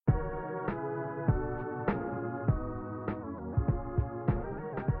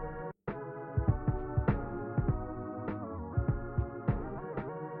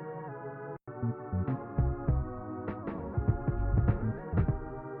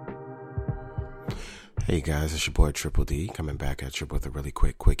Hey guys, it's your boy Triple D coming back at you with a really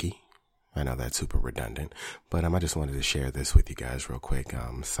quick quickie. I know that's super redundant, but I just wanted to share this with you guys real quick.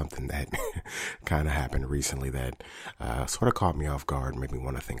 Something that kind of happened recently that sort of caught me off guard, made me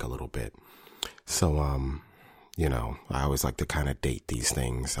want to think a little bit. So, I always like to kind of date these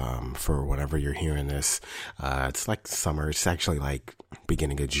things for whenever you're hearing this. It's like summer. It's actually like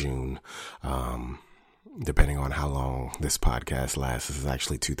beginning of June. Depending on how long this podcast lasts, this is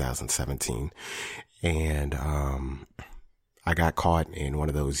actually 2017. And I got caught in one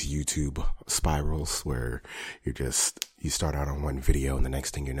of those YouTube spirals where you start out on one video and the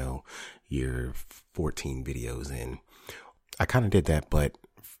next thing you know, you're 14 videos in. I kind of did that, but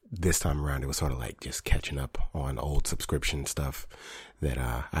this time around, it was sort of like just catching up on old subscription stuff that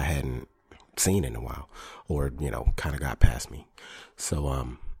I hadn't seen in a while or, kind of got past me.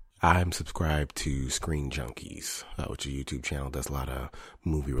 So, I'm subscribed to Screen Junkies, which is a YouTube channel, does a lot of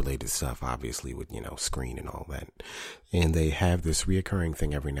movie-related stuff, obviously, with, Screen and all that. And they have this reoccurring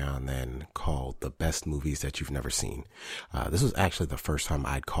thing every now and then called The Best Movies That You've Never Seen. This was actually the first time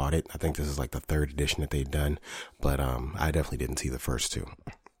I'd caught it. I think this is like the third edition that they've done, but I definitely didn't see the first two.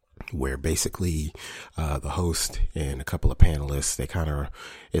 Where basically the host and a couple of panelists,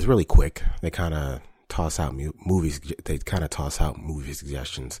 it's really quick. They kind of toss out movies. They kind of toss out movie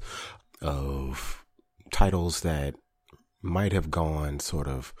suggestions of titles that might have gone sort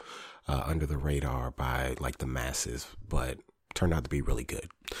of under the radar by like the masses, but turned out to be really good.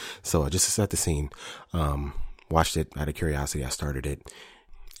 So just to set the scene, watched it out of curiosity. I started it,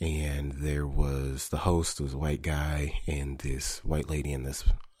 and there was the host, was a white guy, and this white lady, and this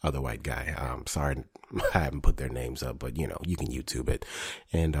other white guy. Sorry, I haven't put their names up, but you can YouTube it.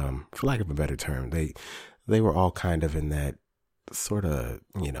 And for lack of a better term, they were all kind of in that sort of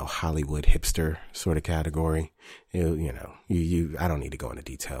Hollywood hipster sort of category. I don't need to go into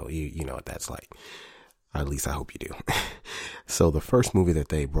detail. You know what that's like. At least I hope you do. So the first movie that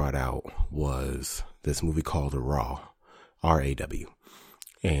they brought out was this movie called Raw, RAW.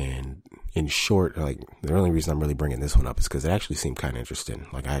 And in short, like the only reason I'm really bringing this one up is because it actually seemed kind of interesting.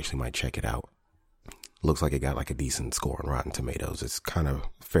 Like I actually might check it out. Looks like it got like a decent score on Rotten Tomatoes. It's kind of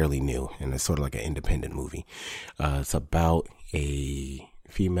fairly new and it's sort of like an independent movie. It's about a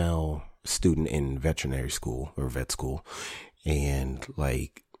female student in veterinary school or vet school, and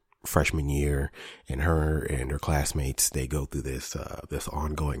like freshman year, and her and her classmates, they go through this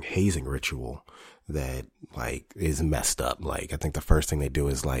ongoing hazing ritual that like is messed up. Like I think the first thing they do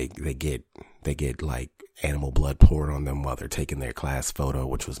is like they get like animal blood poured on them while they're taking their class photo,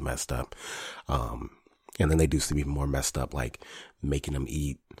 which was messed up. And then they do some even more messed up, like making them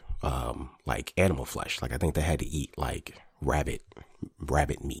eat like animal flesh. Like I think they had to eat like rabbit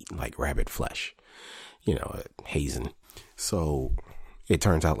meat, like rabbit flesh, hazing. So it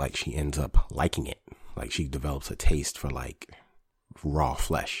turns out like she ends up liking it. Like she develops a taste for like raw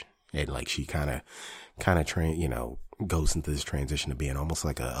flesh. And like she kind of goes into this transition to being almost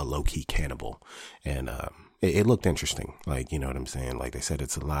like a low key cannibal. And it looked interesting. Like, you know what I'm saying? Like they said,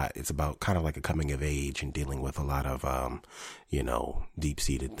 it's about kind of like a coming of age and dealing with a lot of, deep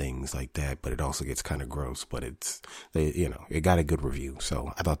seated things like that. But it also gets kind of gross, but it got a good review.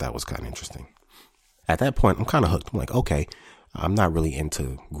 So I thought that was kind of interesting. At that point, I'm kind of hooked. I'm like, okay, I'm not really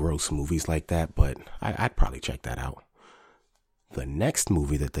into gross movies like that, but I'd probably check that out. The next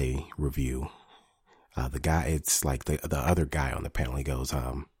movie that they review, the guy, it's like the other guy on the panel, he goes,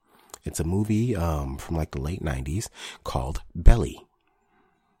 it's a movie from like the late 90s called Belly.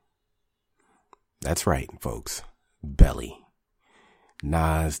 That's right, folks. Belly.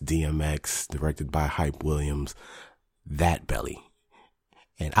 Nas, DMX, directed by Hype Williams. That Belly.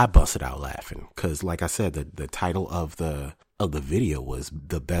 And I busted out laughing because, like I said, the title of the video was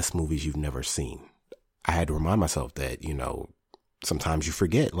The Best Movies You've Never Seen. I had to remind myself that, sometimes you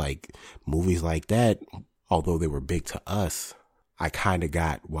forget, like movies like that, although they were big to us, I kind of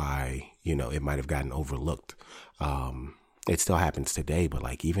got why, it might have gotten overlooked. It still happens today, but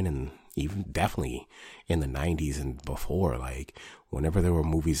like even definitely in the 90s and before, like whenever there were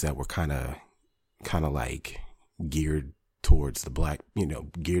movies that were kind of like geared towards black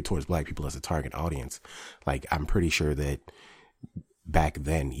people as a target audience, like I'm pretty sure that back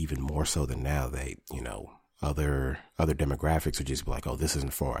then, even more so than now, they, other demographics would just be like, oh, this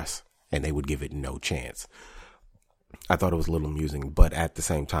isn't for us. And they would give it no chance. I thought it was a little amusing, but at the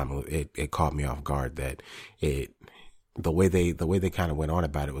same time, it caught me off guard that the way they kind of went on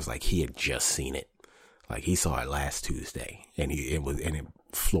about it was like he had just seen it. Like he saw it last Tuesday and it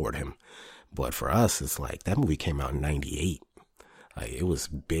floored him. But for us, it's like that movie came out in 98. Like it was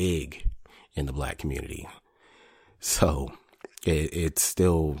big in the black community. So it's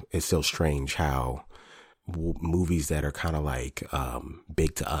still strange how movies that are kind of like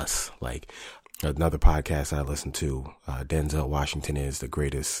big to us. Like another podcast I listen to, Denzel Washington is the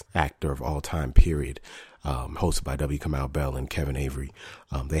greatest actor of all time, period. Hosted by W. Kamau Bell and Kevin Avery.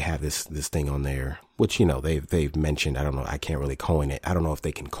 They have this thing on there, which, you know, they've mentioned. I don't know. I can't really coin it. I don't know if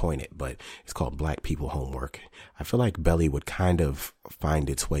they can coin it, but it's called Black People Homework. I feel like Belly would kind of find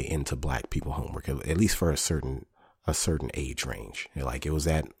its way into Black People Homework, at least for a certain age range. Like it was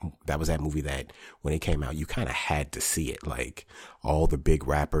that was that movie that when it came out, you kind of had to see it. Like all the big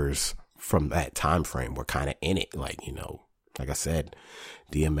rappers from that time frame were kind of in it. Like, you know, like I said,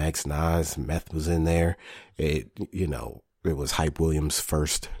 DMX, Nas, Meth was in there. It was Hype Williams'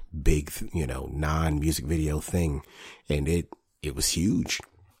 first big, non-music video thing. And it was huge.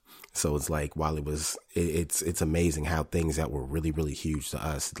 So it's like, while it's amazing how things that were really, really huge to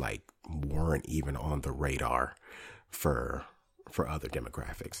us, like weren't even on the radar for other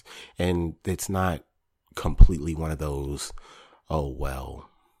demographics. And it's not completely one of those, oh, well,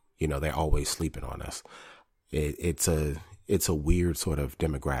 they're always sleeping on us. It's a weird sort of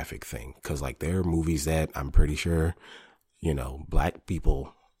demographic thing. 'Cause like there are movies that I'm pretty sure, Black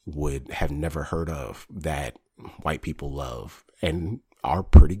people would have never heard of that white people love and are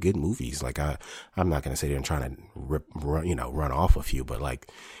pretty good movies. Like I'm not going to sit here and try to run off a few, but like,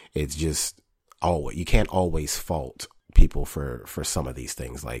 it's just you can't always fault people for some of these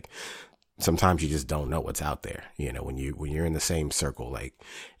things. Like sometimes you just don't know what's out there. When you're in the same circle, like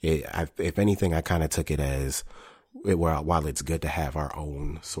if anything, I kind of took it as, while it's good to have our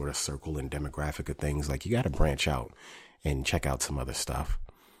own sort of circle and demographic of things, like you got to branch out and check out some other stuff.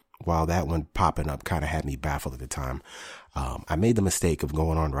 While that one popping up kind of had me baffled at the time, I made the mistake of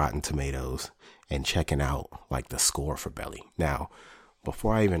going on Rotten Tomatoes and checking out like the score for Belly. Now,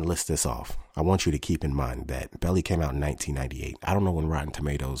 before I even list this off, I want you to keep in mind that Belly came out in 1998. I don't know when Rotten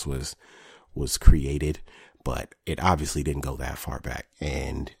Tomatoes was created, but it obviously didn't go that far back.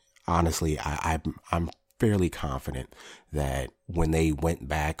 And honestly, I'm fairly confident that when they went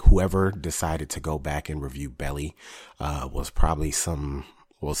back, whoever decided to go back and review Belly was probably some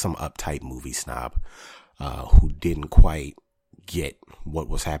uptight movie snob who didn't quite get what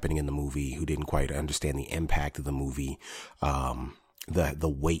was happening in the movie, who didn't quite understand the impact of the movie, the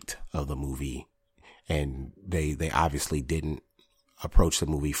weight of the movie, and they obviously didn't approach the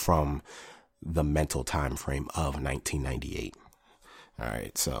movie from the mental time frame of 1998. All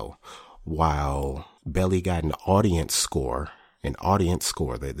right, so while Belly got an audience score,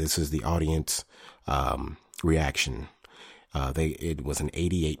 that this is the audience reaction, it was an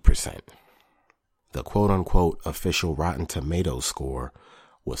 88%. The quote unquote official Rotten Tomatoes score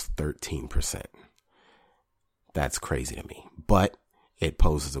was 13%. That's crazy to me, but it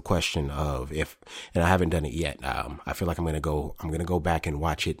poses a question of and I haven't done it yet. I feel like I'm going to go back and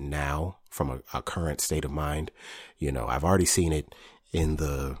watch it now from a current state of mind. I've already seen it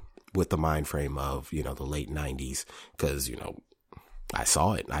with the mind frame of, the late 90s, because, I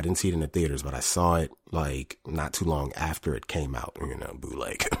saw it. I didn't see it in the theaters, but I saw it like not too long after it came out,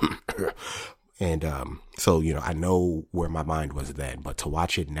 bootleg. And so, I know where my mind was then, but to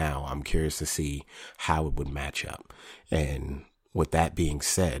watch it now, I'm curious to see how it would match up. And with that being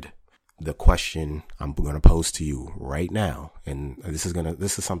said, the question I'm going to pose to you right now, and this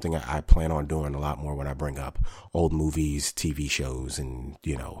is something I plan on doing a lot more when I bring up old movies, TV shows, and,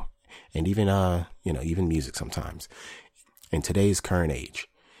 and even music sometimes. In today's current age,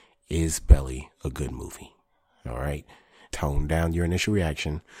 is Belly a good movie? All right. Tone down your initial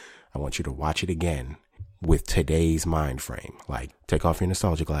reaction. I want you to watch it again with today's mind frame. Like, take off your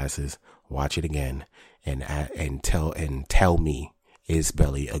nostalgia glasses, watch it again, and tell me, is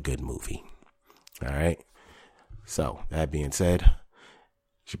Belly a good movie? All right. So that being said,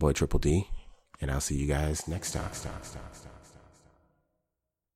 it's your boy Triple D, and I'll see you guys next time.